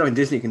 There's nothing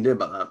Disney can do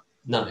about that.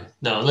 No,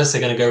 unless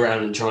they're going to go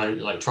around and try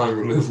and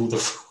remove all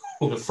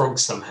the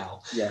frogs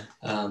somehow. Yeah.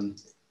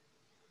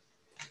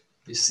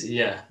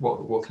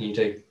 What can you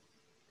do?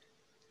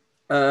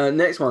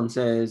 Next one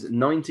says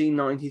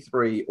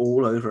 1993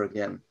 all over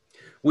again.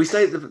 We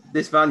stayed at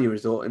this value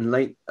resort in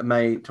late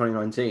May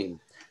 2019.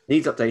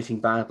 Needs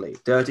updating badly.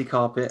 Dirty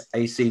carpet,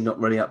 AC not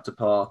really up to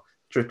par,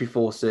 drippy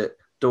faucet,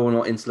 door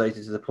not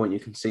insulated to the point you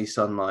can see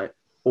sunlight.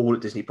 All at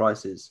Disney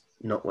prices.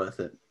 Not worth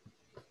it.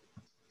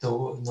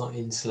 Door not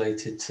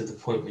insulated to the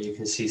point where you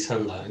can see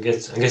sunlight. I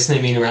guess they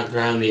mean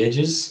around the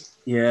edges.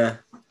 Yeah.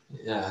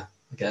 Yeah,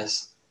 I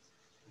guess.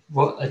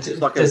 What?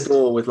 It's like a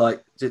door with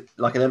like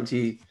an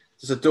empty.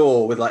 Just a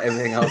door with like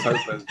everything else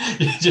open.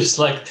 just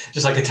like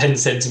a 10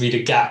 centimeter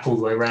gap all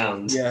the way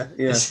around. Yeah.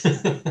 It's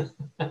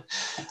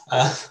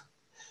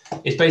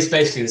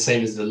basically the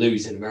same as the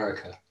loos in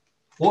America.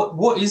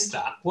 What is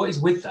that? What is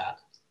with that?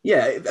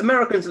 Yeah, if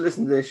Americans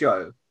listen to this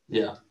show.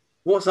 Yeah.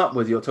 What's up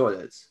with your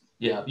toilets?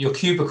 Yeah, your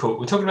cubicle.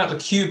 We're talking about the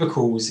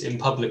cubicles in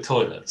public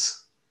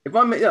toilets. If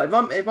I'm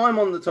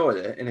on the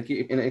toilet in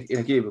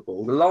a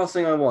cubicle, the last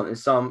thing I want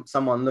is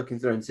someone looking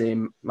through and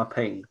seeing my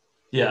ping.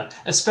 Yeah,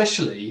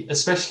 especially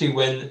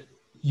when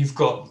you've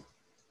got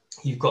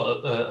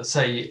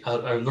say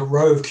a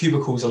row of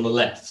cubicles on the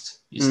left.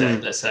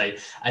 Let's say,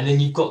 and then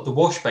you've got the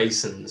wash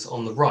basins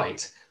on the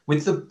right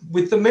with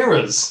the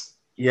mirrors.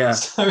 Yeah.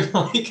 So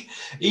like,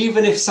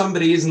 even if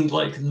somebody isn't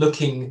like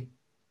looking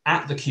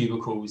at the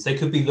cubicles, they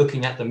could be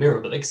looking at the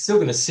mirror, but they're still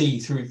going to see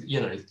through,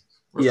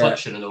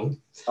 reflection and all.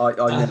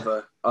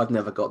 I've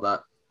never got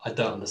that. I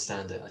don't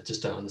understand it. I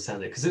just don't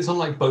understand it, because it's on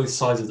like both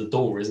sides of the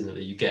door, isn't it?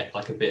 That you get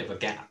like a bit of a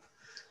gap.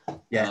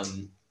 Yeah.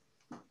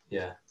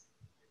 Yeah.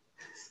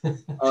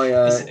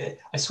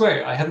 I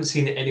swear I haven't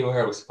seen it anywhere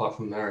else apart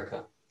from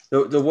America.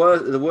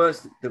 The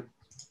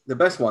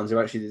best ones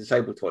are actually the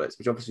disabled toilets,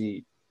 which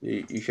obviously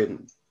you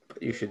shouldn't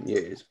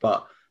use.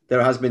 But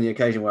there has been the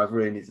occasion where I've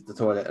really needed the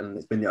toilet and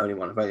it's been the only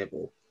one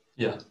available.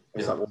 Yeah.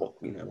 It's like, well,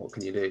 what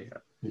can you do?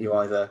 You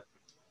either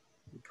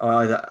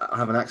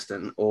have an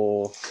accident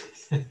or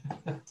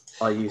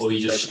or you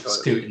just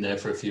scoot in there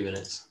for a few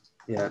minutes.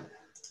 Yeah.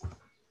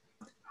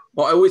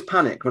 But I always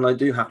panic when I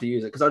do have to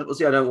use it,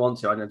 because I don't want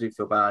to. I do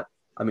feel bad.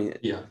 I mean,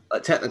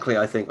 technically,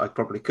 I think I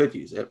probably could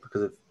use it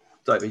because of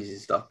diabetes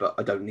and stuff, but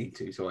I don't need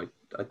to, so I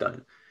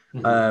don't.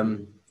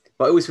 Mm-hmm.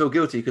 But I always feel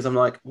guilty because I'm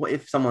like, what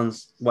if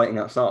someone's waiting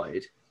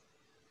outside?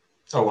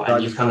 Oh,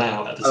 and you come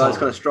out at the time. I just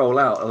kind of stroll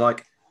out. I'm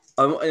like,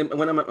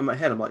 when I'm in my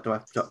head, I'm like, do I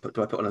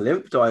put on a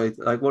limp? What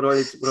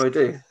do I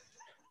do?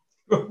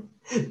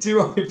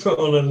 Do I put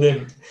on a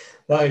limp?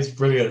 That is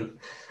brilliant.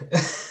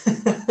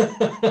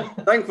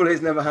 Thankfully,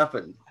 it's never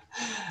happened.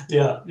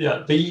 Yeah.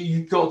 But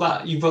you've got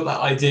that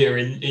idea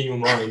in your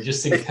mind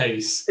just in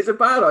case. It's a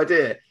bad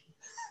idea.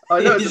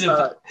 I know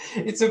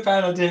it's a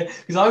bad idea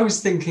because I was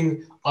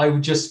thinking I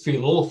would just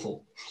feel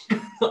awful.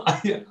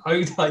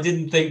 I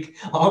didn't think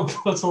I'll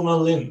put on a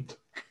limp.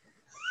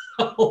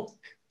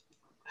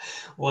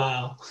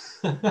 Wow.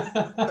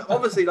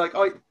 Obviously, like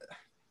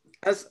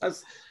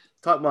as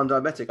type 1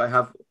 diabetic, I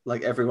have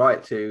like every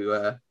right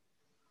to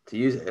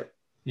use it.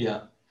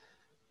 Yeah.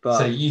 But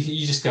so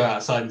you just go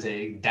outside and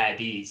say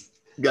diabetes.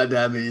 Got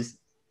diabetes.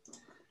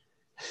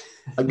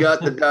 I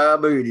got the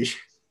diabetes.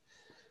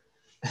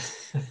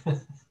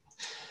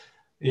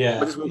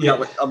 Yeah.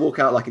 I walk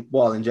out like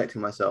while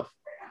injecting myself.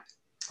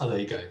 Oh, there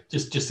you go.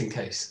 Just in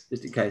case.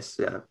 Just in case,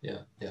 yeah.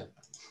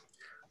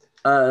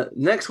 Yeah.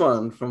 Next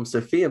one from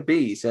Sophia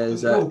B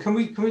says. Can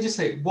we just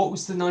say what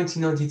was the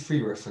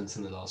 1993 reference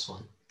in the last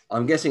one?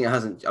 I'm guessing it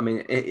hasn't. I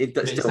mean, it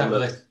still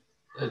looks.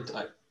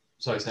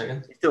 Sorry,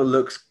 second. It still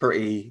looks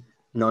pretty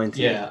 90s.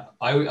 Yeah,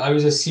 I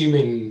was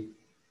assuming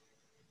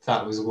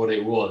that was what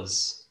it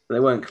was. They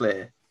weren't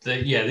clear.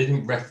 They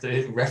didn't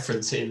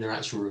reference it in their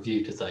actual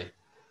review, did they?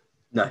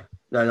 No,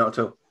 not at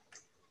all.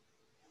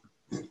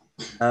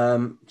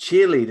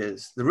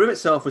 Cheerleaders. The room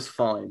itself was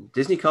fine.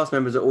 Disney cast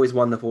members are always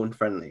wonderful and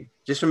friendly.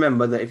 Just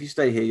remember that if you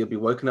stay here, you'll be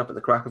woken up at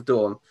the crack of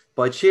dawn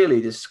by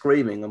cheerleaders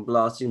screaming and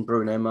blasting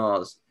Bruno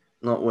Mars.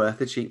 Not worth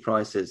the cheap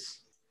prices.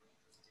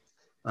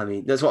 I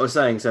mean, that's what I was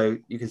saying. So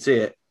you can see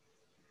it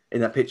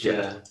in that picture.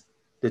 Yeah.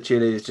 The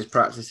cheerleaders just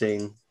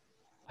practicing.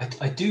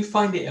 I do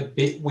find it a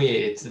bit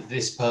weird that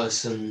this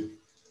person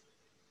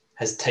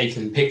has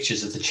taken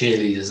pictures of the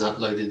cheerleaders and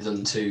uploaded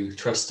them to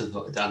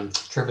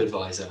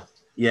TripAdvisor.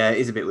 Yeah, it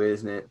is a bit weird,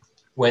 isn't it?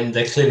 When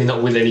they're clearly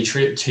not with any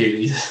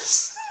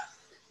cheerleaders.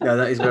 No,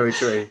 that is very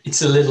true.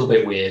 It's a little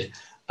bit weird.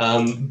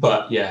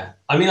 But yeah,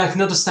 I mean, I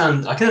can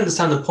understand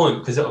the point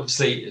because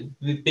obviously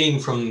being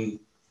from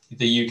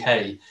the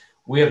UK,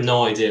 we have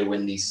no idea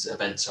when these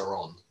events are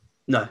on.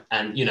 No.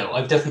 And,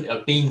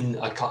 I've been,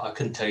 I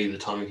couldn't tell you the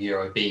time of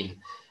year I've been,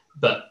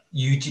 but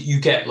you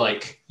get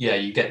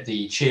you get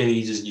the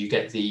cheerleaders, you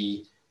get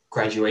the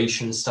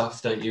graduation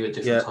stuff, don't you, at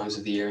different times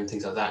of the year and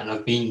things like that. And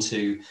I've been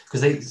to,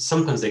 because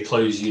sometimes they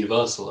close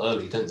Universal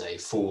early, don't they,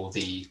 for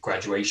the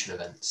graduation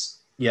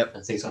events. Yep.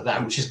 And things like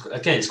that, which is,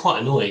 again, it's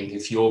quite annoying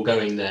if you're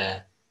going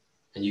there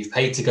and you've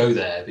paid to go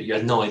there, but you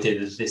had no idea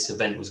that this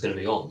event was going to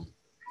be on.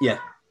 Yeah.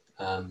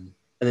 And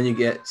then you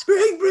get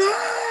spring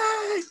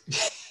break.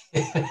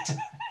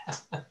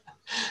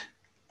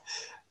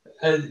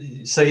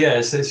 So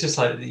it's just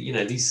like,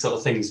 these sort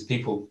of things,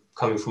 people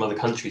coming from other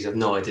countries have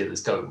no idea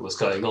what's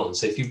going on.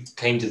 So if you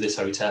came to this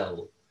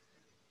hotel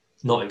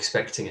not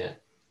expecting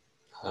it,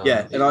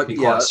 it'd be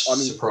quite a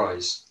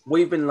surprise.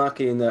 We've been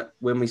lucky in that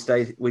when we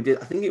stayed,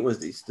 I think it was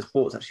the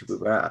sports actually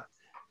we were at.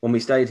 When we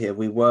stayed here,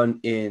 we weren't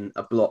in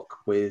a block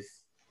with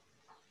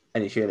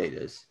any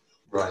cheerleaders.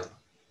 Right.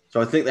 So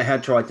I think they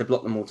had tried to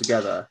block them all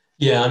together.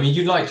 Yeah, I mean,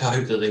 you'd like to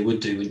hope that they would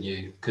do, wouldn't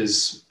you?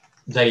 Because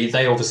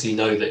they obviously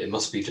know that it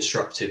must be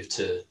disruptive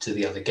to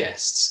the other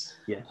guests.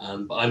 Yeah.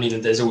 But I mean,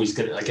 there's always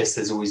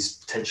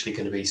potentially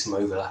going to be some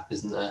overlap,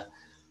 isn't there?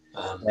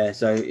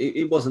 So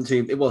it wasn't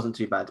too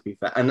bad, to be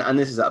fair. And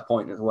this is at a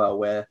point as well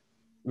where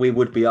we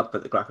would be up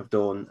at the crack of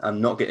dawn and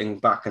not getting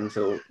back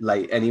until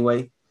late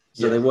anyway.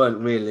 So they weren't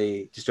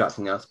really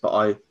distracting us.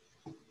 But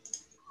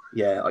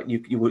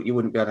you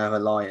wouldn't be able to have a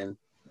lion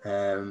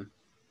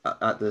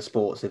at the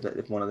sports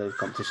if one of those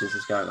competitions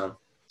is going on.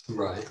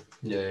 Right.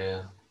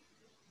 Yeah.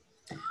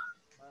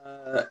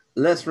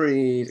 Let's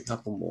read a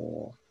couple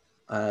more.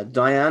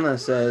 Diana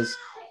says,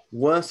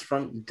 worst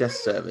front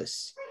desk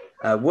service.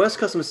 Worst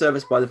customer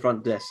service by the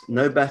front desk.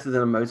 No better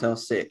than a Motel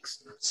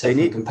 6.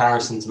 Second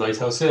comparison to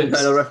Motel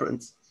 6. No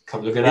reference.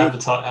 Couple of good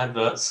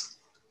adverts.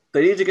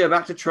 They need to go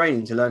back to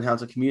training to learn how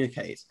to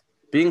communicate.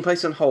 Being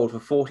placed on hold for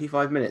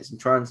 45 minutes and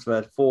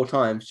transferred 4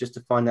 times just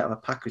to find out if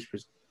a package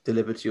was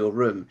delivered to your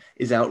room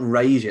is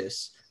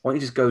outrageous. Why don't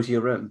you just go to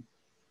your room?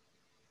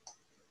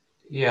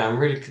 Yeah,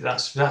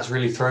 that's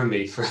really thrown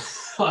me for.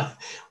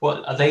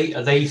 What are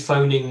they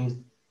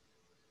phoning?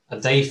 Are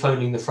they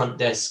phoning the front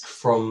desk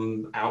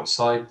from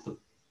outside the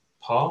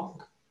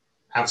park,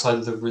 outside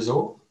of the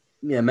resort?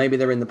 Yeah, maybe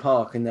they're in the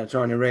park and they're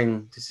trying to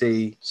ring to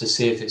see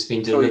if it's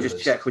been delivered. Or you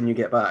just check when you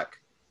get back.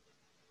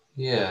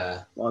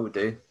 Yeah, I would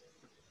do.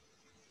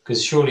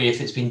 Because surely,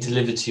 if it's been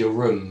delivered to your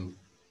room,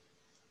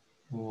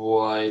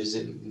 why does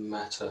it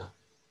matter?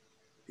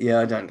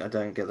 Yeah, I don't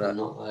get that. I'm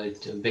a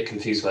bit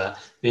confused by that.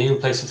 Being in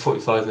place for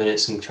 45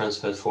 minutes and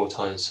transferred 4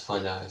 times to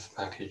find out if a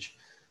package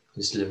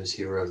was delivered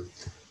to your room.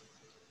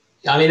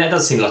 I mean, that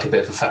does seem like a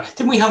bit of a fact.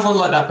 Didn't we have one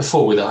like that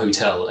before with a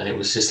hotel? And it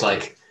was just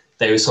like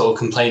they were sort of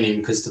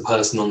complaining because the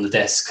person on the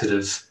desk could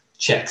have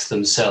checked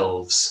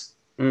themselves.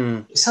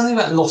 It's something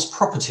about lost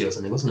property or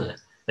something, wasn't it?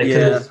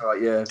 That's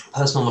right, yeah. The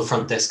person on the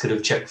front desk could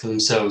have checked for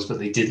themselves, but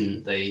they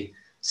didn't. They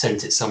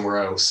sent it somewhere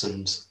else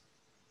and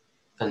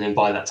then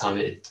by that time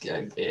it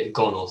had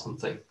gone or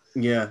something.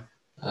 Yeah.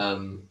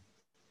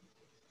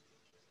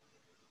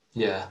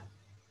 Yeah.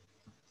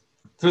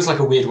 Feels like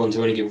a weird one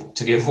to only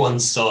give 1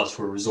 star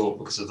to a resort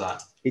because of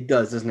that. It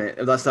does, doesn't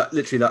it? That's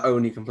literally the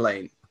only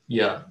complaint.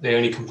 Yeah, the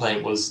only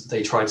complaint was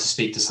they tried to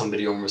speak to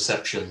somebody on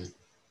reception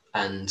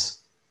and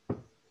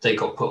they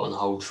got put on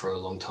hold for a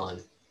long time.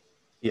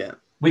 Yeah.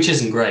 Which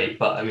isn't great,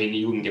 but I mean,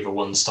 you wouldn't give a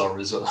 1-star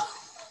result.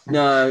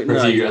 No,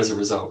 review as a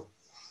result.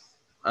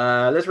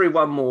 Let's read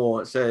one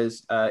more. It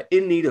says,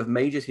 in need of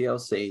major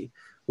TLC,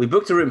 we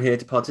booked a room here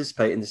to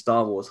participate in the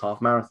Star Wars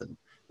half marathon.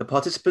 The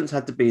participants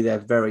had to be there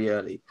very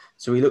early,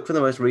 so we looked for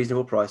the most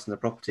reasonable price on the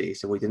property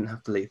so we didn't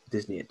have to leave for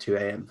Disney at 2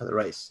 a.m. for the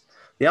race.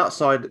 The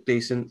outside looked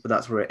decent, but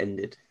that's where it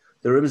ended.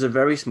 The rooms are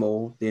very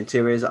small, the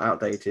interiors are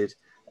outdated,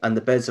 and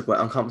the beds were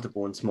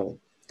uncomfortable and small.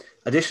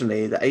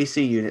 Additionally, the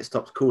AC unit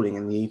stopped cooling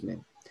in the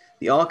evening.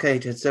 The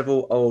arcade had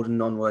several old and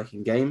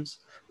non-working games.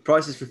 The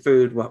prices for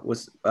food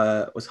was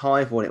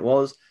high for what it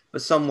was,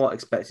 but somewhat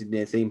expected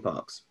near theme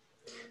parks.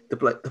 The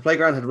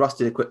playground had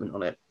rusted equipment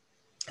on it.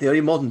 The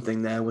only modern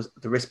thing there was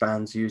the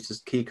wristbands used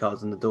as key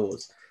cards on the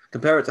doors.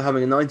 Compare it to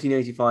having a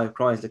 1985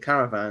 Chrysler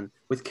Caravan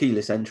with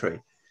keyless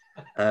entry.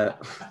 Like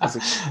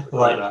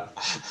that.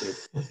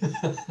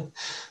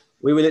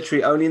 We were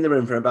literally only in the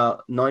room from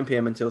about 9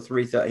 p.m. until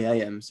 3:30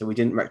 a.m., so we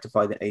didn't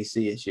rectify the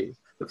AC issue.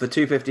 But for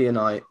 $250 a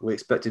night, we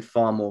expected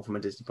far more from a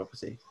Disney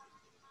property.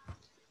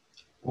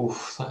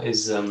 Oof,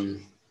 that's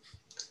an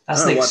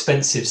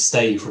expensive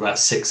stay for about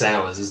 6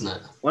 hours, isn't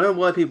it? I don't know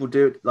why people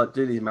do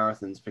these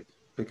marathons,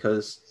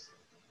 because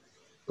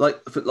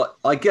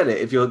I get it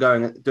if you're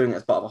doing it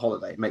as part of a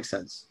holiday, it makes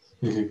sense.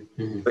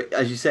 Mm-hmm, mm-hmm. But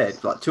as you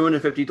said, like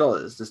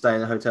 $250 to stay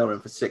in a hotel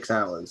room for 6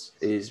 hours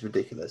is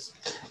ridiculous.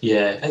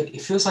 Yeah,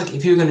 it feels like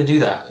if you're going to do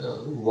that,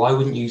 why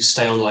wouldn't you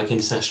stay on like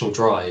International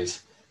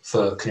Drive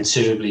for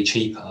considerably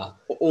cheaper?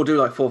 Or do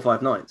like 4 or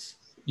 5 nights.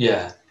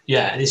 Yeah,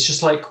 and it's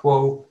just like,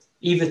 well,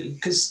 even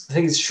because the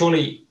thing is,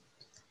 surely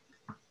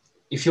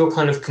if you're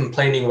kind of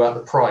complaining about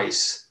the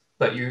price,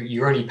 but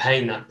you're only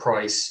paying that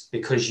price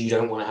because you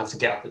don't want to have to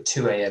get up at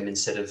 2 a.m.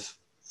 instead of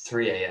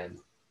 3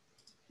 a.m.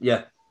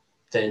 Yeah.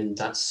 Then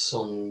that's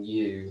on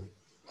you.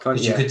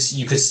 Because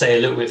you could stay a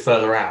little bit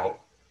further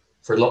out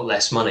for a lot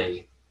less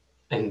money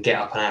and get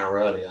up an hour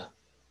earlier.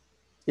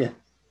 Yeah.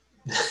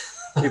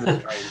 People are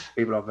strange.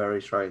 People are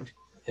very strange.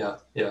 Yeah.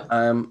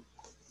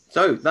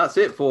 So that's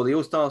it for the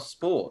All Star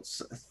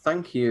Sports.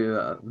 Thank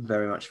you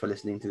very much for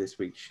listening to this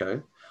week's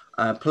show.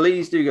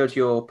 Please do go to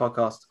your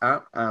podcast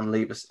app and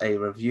leave us a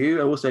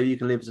review. Also, you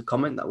can leave us a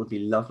comment. That would be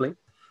lovely.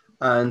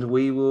 And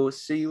we will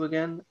see you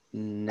again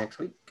next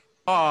week.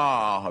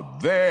 Ah,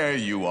 there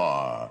you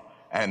are.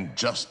 And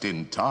just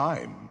in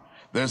time.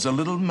 There's a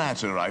little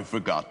matter I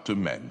forgot to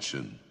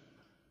mention.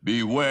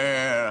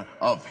 Beware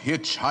of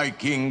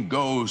hitchhiking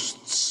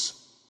ghosts.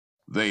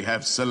 They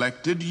have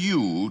selected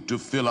you to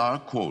fill our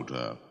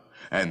quota,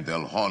 and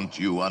they'll haunt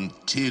you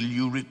until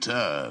you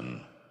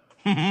return.